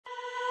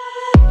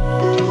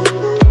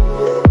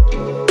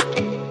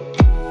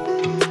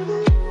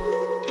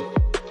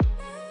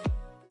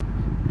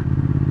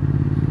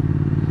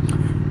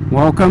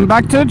Welcome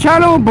back to the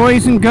channel,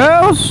 boys and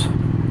girls.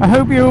 I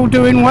hope you're all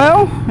doing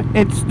well.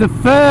 It's the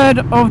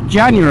 3rd of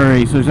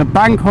January, so it's a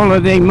bank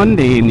holiday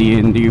Monday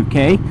in the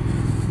UK.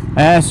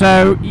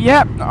 So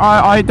yeah,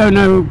 I don't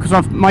know,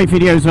 because my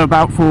videos are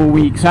about 4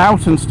 weeks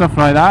out and stuff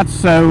like that,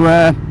 so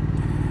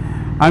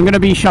I'm going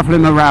to be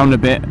shuffling them around a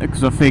bit,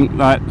 because I think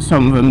that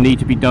some of them need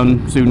to be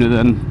done sooner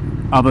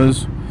than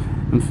others,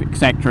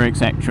 etc,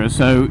 etc.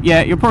 So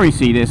yeah, you'll probably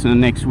see this in the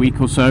next week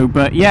or so,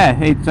 but yeah,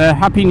 it's a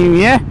Happy New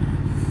Year,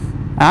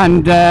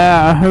 and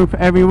I hope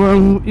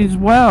everyone is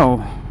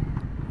well.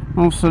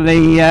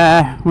 Obviously,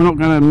 we're not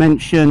going to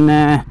mention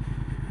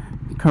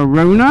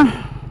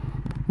Corona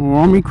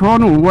or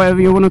Omicron or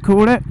whatever you want to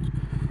call it.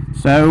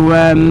 So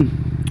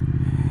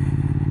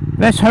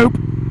let's hope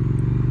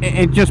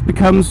it just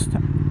becomes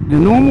the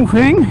normal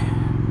thing,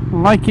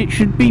 like it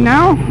should be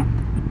now.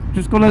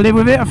 Just got to live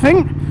with it, I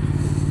think.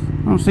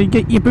 Obviously,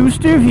 get your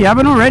booster if you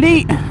haven't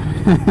already.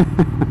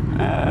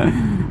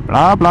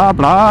 Blah blah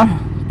blah.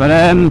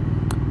 But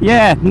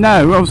yeah,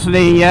 no,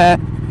 obviously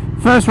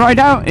first ride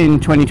out in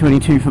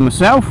 2022 for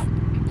myself.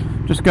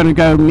 Just going to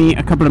go meet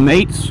a couple of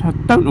mates. I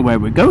don't know where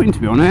we're going, to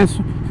be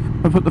honest.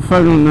 I put the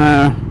phone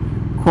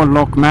on quad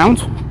lock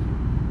mount,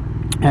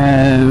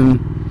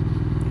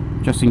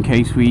 just in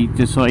case we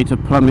decide to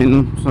plumb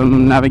in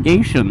some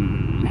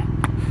navigation.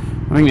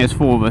 I think there's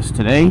 4 of us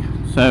today,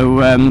 so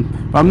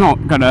but I'm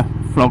not going to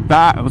vlog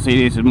that.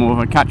 Obviously this is more of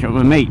a catch up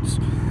with mates.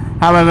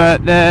 However,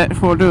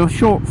 for a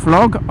short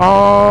vlog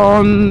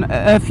on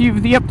a few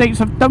of the updates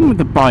I've done with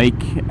the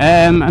bike,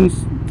 and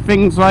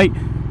things like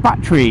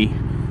battery.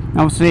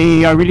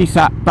 Obviously I released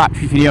that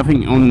battery video I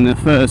think on the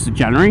 1st of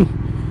January,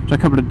 so a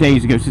couple of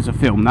days ago since I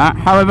filmed that.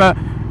 However,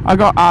 I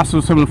got asked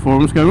on some of the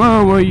forums going,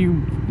 oh well,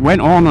 you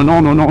went on and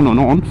on and on and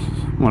on.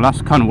 Well,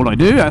 that's kind of what I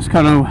do, that's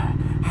kind of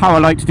how I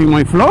like to do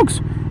my vlogs.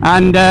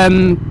 And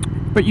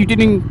but you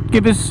didn't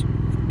give us,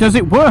 does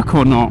it work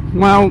or not?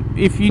 Well,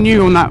 if you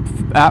knew on that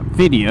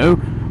video,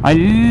 I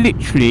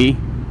literally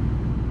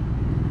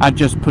had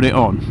just put it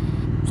on.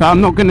 So I'm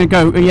not going to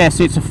go, yes,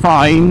 it's a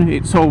fine,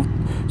 it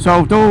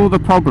solved all the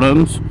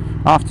problems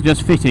after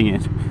just fitting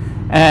it.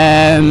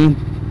 I'm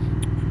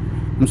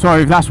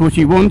sorry if that's what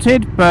you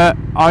wanted, but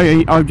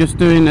I'm just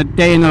doing a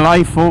day in the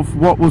life of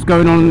what was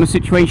going on in the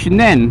situation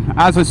then.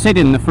 As I said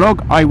in the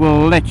vlog, I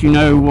will let you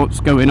know what's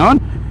going on,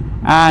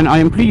 and I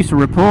am pleased to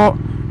report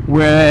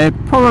we're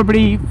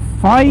probably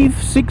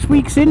 5-6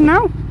 weeks in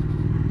now,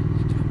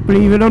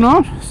 believe it or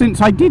not, since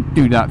I did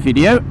do that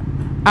video,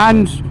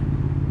 and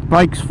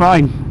bike's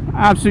fine,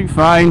 absolutely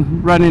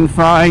fine, running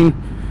fine,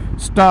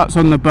 starts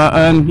on the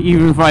button.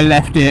 Even if I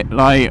left it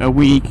like a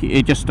week,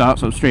 it just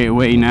starts up straight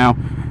away now.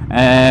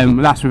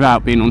 That's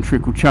without being on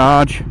trickle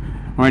charge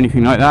or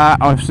anything like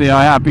that. Obviously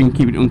I have been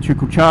keeping it on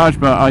trickle charge,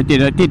 but I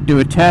did do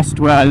a test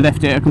where I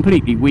left it a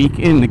completely week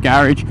in the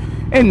garage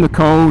in the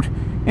cold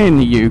in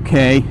the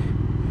UK,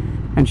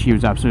 and she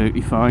was absolutely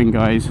fine,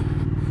 guys.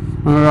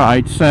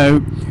 Alright,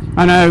 so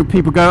I know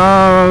people go,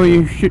 oh,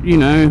 you should, you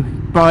know,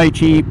 buy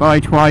cheap, buy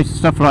twice,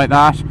 stuff like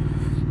that,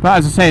 but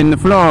as I say in the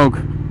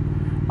vlog,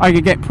 I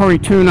could get probably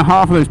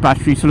 2.5 of those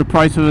batteries for the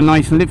price of a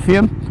nice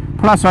lithium,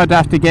 plus I'd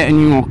have to get a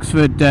new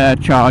Oxford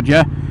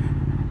charger.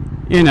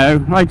 You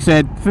know, like I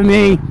said, for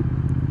me,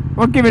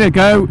 I'll give it a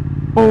go.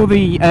 All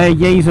the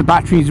Yaesu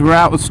batteries were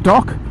out of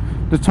stock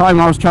the time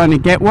I was trying to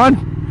get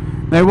one.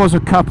 There was a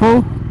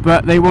couple,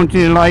 but they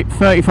wanted like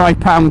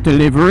 £35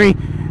 delivery,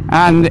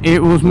 and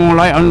it was more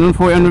like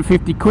 140,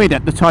 150 quid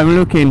at the time of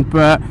looking.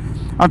 But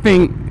I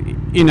think,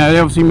 you know, they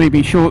obviously may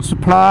be short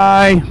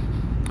supply.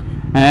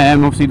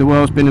 Obviously the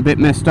world's been a bit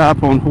messed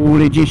up on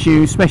haulage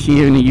issues, especially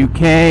here in the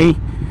UK.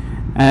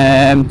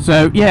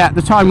 So yeah, at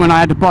the time when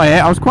I had to buy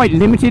it, I was quite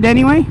limited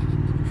anyway.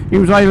 It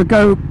was either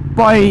go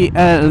buy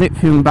a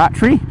lithium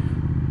battery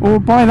or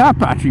buy that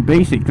battery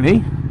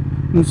basically,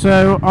 and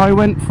so I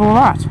went for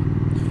that.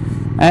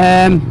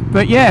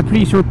 But yeah,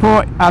 pleased to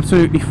report,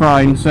 absolutely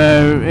fine.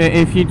 So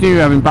if you do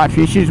having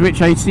battery issues,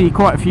 which I see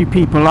quite a few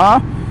people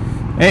are,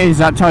 it is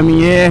that time of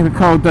year. The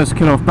cold does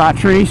kill off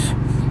batteries.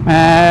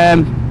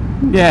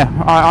 Yeah,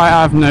 I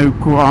have no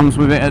qualms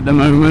with it at the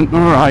moment.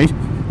 Alright,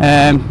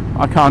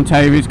 I can't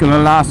tell you if it's going to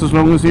last as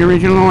long as the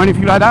original or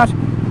anything like that.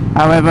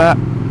 However,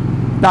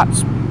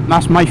 that's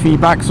my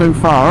feedback so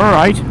far.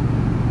 Alright.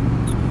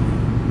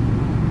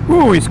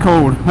 Oh, it's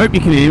cold. Hope you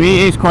can hear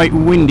me. It is quite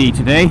windy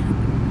today.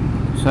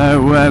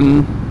 So,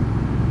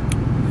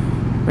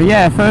 but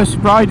yeah, first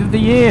ride of the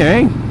year,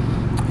 eh?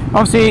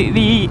 Obviously,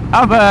 the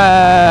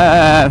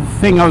other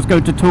thing I was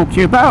going to talk to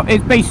you about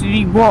is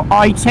basically what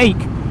I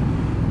take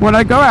when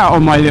I go out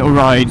on my little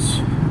rides.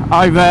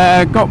 I've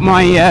got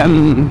my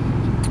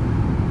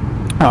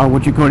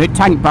what do you call it,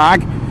 tank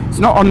bag. It's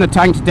not on the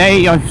tank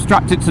today. I've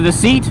strapped it to the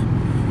seat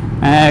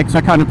because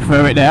I kind of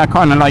prefer it there. I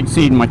kind of like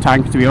seeing my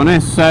tank, to be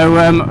honest. So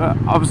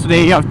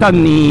obviously I've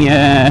done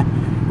the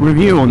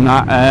review on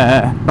that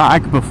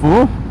bag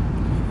before.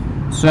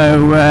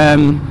 So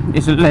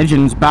it's a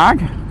Legends bag.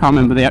 Can't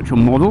remember the actual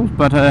model,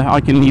 but I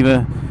can leave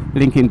a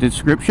link in the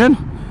description.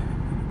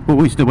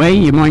 Always the way,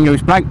 your mind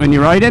goes blank when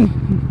you're riding.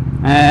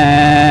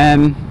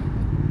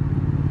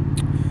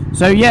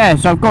 So yeah,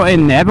 so I've got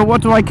in there, but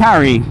what do I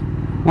carry?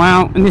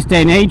 Well, in this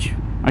day and age,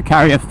 I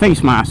carry a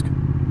face mask.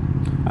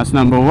 That's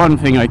number one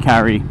thing I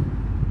carry.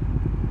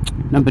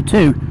 Number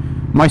two,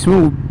 my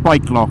small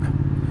bike lock.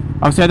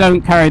 Obviously I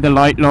don't carry the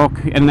light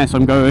lock unless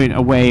I'm going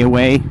away.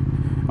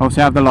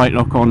 Obviously I have the light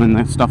lock on and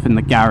the stuff in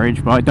the garage,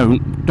 but I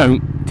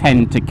don't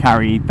tend to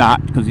carry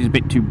that because it's a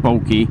bit too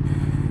bulky.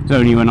 It's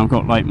only when I've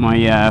got like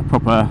my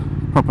proper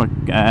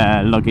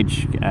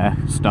luggage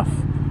stuff,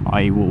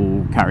 I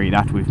will carry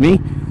that with me.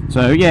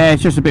 So yeah,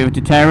 it's just a bit of a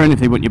deterrent. If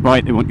they want your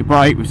bike, they want your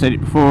bike. We've said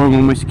it before in one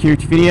of my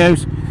security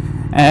videos.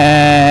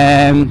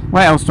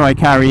 What else do I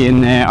carry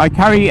in there? I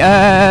carry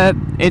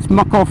it's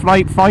muck-off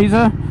light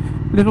Pfizer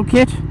little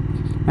kit.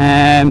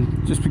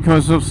 Just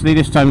because obviously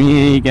this time of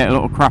year you get a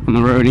lot of crap on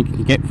the road and you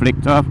can get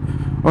flicked up.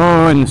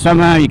 Or in the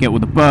summer you get all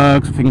the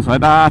bugs and things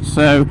like that.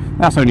 So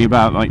that's only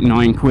about like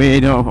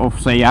 £9 off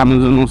say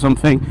Amazon or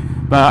something.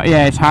 But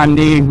yeah, it's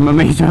handy. My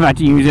mates have had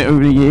to use it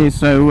over the years.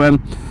 So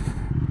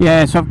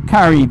yeah, so I've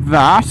carried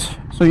that.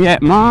 So yeah,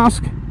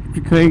 mask,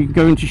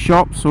 going to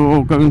shops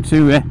or going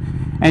to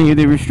any of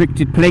the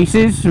restricted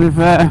places with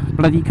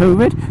bloody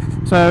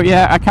COVID. So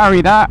yeah, I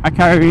carry that. I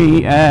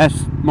carry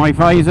my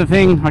visor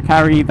thing. I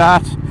carry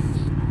that.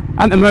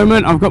 At the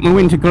moment, I've got my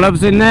winter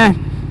gloves in there.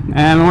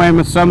 I'm wearing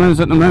my summers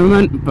at the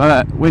moment,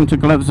 but winter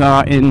gloves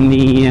are in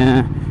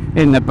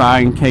the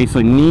bag in case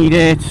I need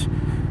it.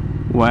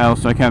 What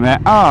else do I carry there?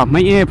 Ah,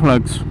 my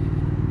earplugs.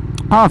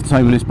 Half the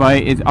time on this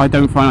bike I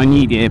don't find I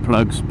need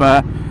earplugs,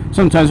 but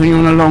sometimes when you're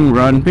on a long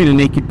run, being a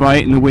naked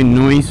bike and the wind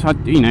noise,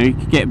 you know, you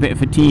can get a bit of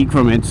fatigue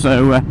from it.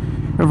 So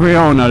if we're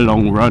on a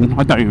long run,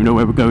 I don't even know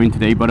where we're going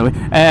today, by the way.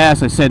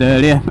 As I said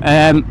earlier,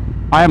 I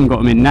haven't got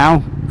them in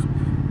now,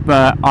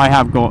 but I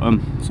have got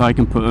them, so I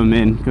can put them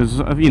in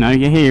because you know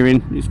your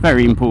hearing is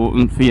very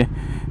important for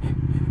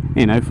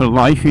you know, for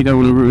life. You don't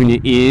want to ruin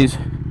your ears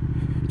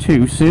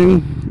too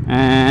soon.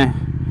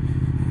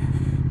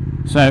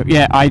 So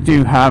yeah, I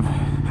do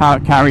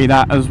carry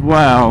that as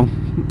well.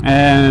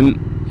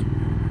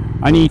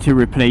 I need to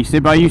replace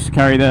it, but I used to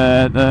carry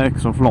the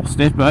because I've lost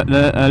it, but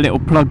the little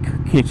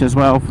plug kit as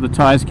well for the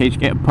tyres in case you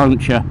get a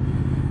puncture.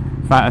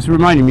 In fact, it's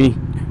reminding me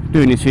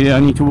doing this video, I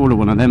need to order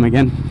one of them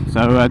again.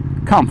 So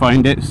can't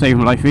find it, save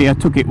my life here. I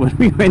took it when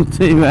we went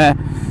to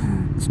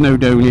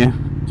Snowdonia,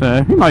 so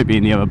it might be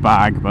in the other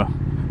bag, but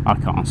I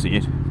can't see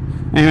it.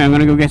 Anyway, I'm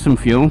going to go get some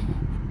fuel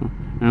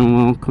and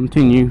we'll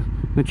continue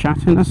the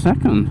chat in a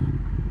second.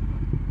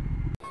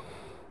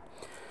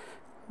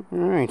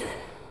 Alright,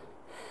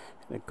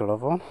 the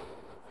glove on.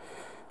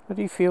 How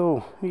do you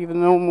feel?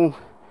 Even normal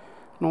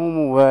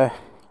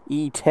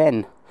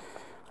E10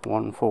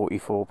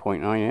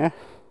 144.9, yeah?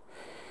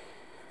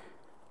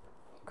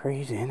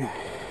 Crazy, isn't it?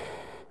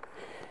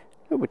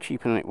 A little bit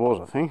cheaper than it was,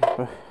 I think,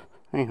 but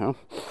anyhow.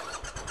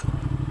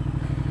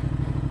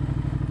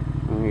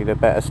 I need a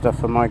better stuff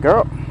for my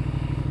girl.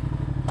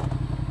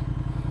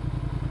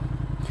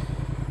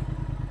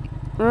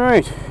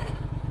 Right.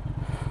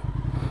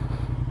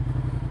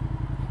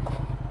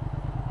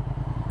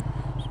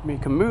 Let's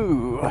make a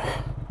move.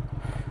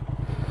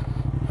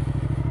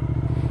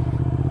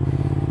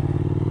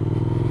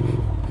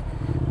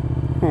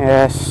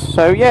 Yes,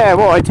 so yeah,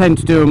 what I tend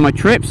to do on my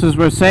trips, as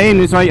we're saying,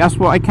 is that's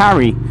what I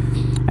carry.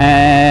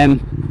 I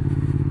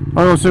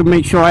also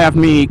make sure I have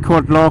my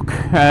quad lock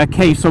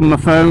case on my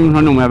phone.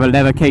 I normally have a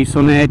leather case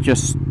on there,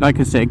 just like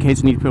I said, in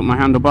case I need to put on my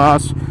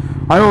handlebars.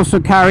 I also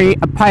carry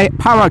a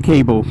power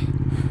cable.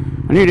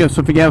 I knew there was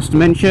something else to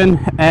mention.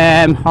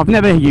 I've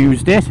never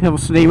used it.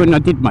 Obviously, when I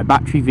did my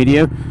battery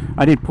video,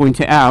 I did point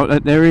it out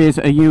that there is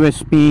a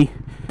USB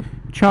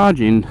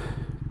charging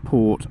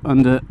port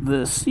under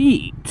the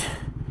seat.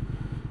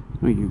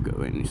 Where you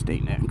going? You stay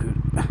there,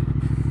 good.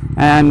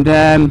 And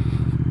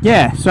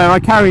yeah, so I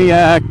carry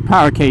a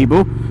power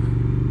cable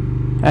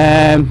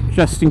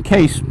just in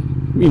case,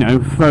 you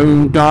know,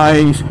 phone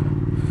dies,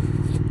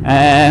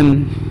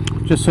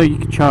 just so you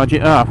can charge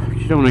it up.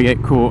 You don't want to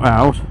get caught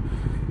out.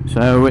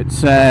 So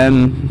it's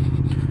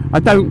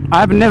I've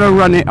never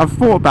run it. I've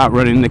thought about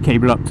running the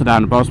cable up to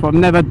down the bars, but I've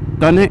never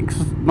done it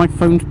because my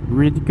phone's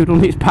really good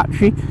on its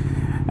battery.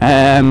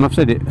 I've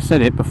said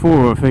it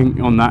before, I think,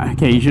 on that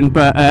occasion,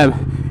 but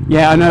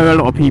yeah, I know a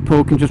lot of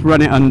people can just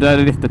run it under,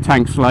 lift the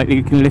tank slightly,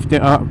 you can lift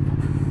it up,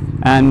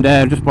 and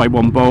just by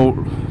one bolt,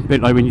 a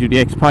bit like when you do the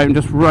X-pipe, and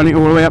just run it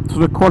all the way up to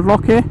the quad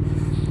lock here.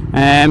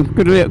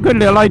 Good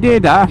little idea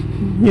that,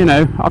 you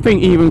know. I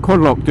think even quad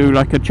lock do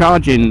like a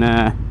charging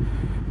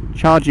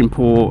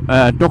port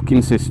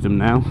docking system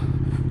now.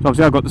 So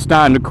obviously I've got the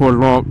standard quad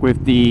lock with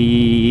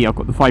I've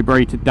got the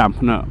vibrator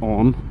dampener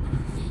on.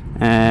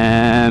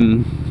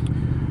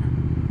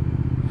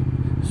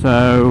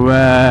 So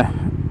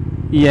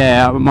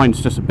yeah,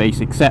 mine's just a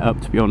basic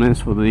setup, to be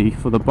honest, for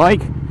the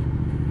bike.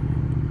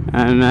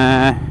 And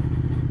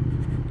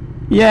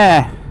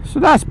yeah, so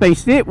that's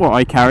basically it, what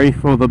I carry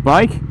for the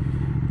bike.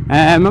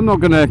 I'm not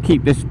going to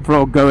keep this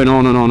vlog going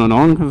on and on and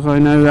on, because I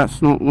know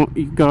that's not what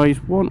you guys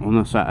want on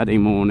a Saturday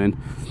morning.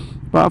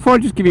 But I thought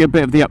I'd just give you a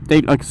bit of the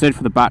update, like I said,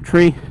 for the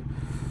battery,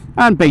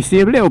 and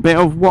basically a little bit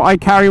of what I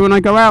carry when I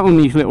go out on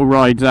these little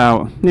rides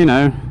out. You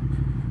know,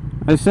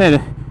 I said,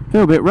 I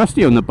feel a bit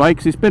rusty on the bike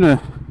 'cause it's been a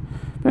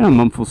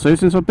month or so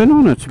since I've been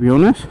on it, to be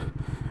honest.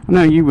 I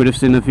know you would have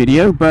seen the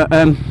video, but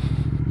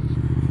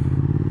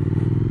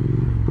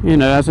you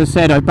know, as I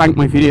said, I bank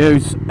my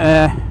videos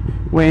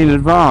way in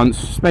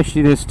advance,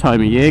 especially this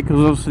time of year, because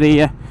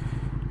obviously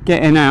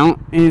getting out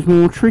is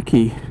more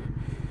tricky,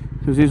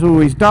 because it's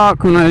always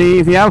dark when I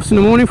leave the house in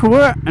the morning for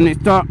work, and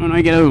it's dark when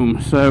I get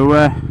home. So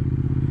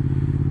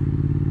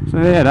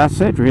yeah, that's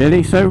it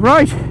really. So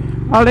right,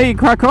 I'll let you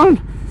crack on.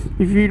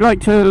 If you'd like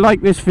to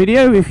like this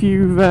video, if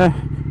you've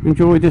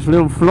enjoyed this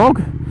little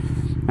vlog,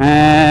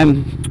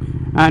 and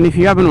if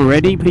you haven't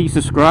already, please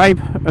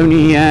subscribe.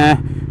 Only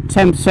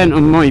 10%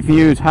 of my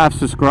viewers have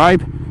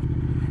subscribed,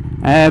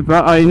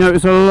 but I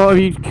notice a lot of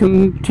you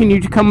continue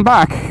to come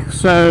back,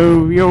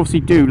 so you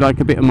obviously do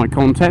like a bit of my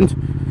content.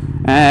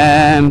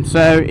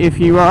 So if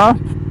you are,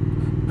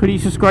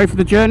 please subscribe for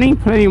the journey.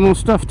 Plenty more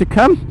stuff to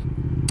come,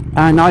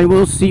 and I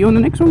will see you on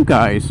the next one,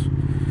 guys.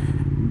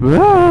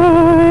 Bye.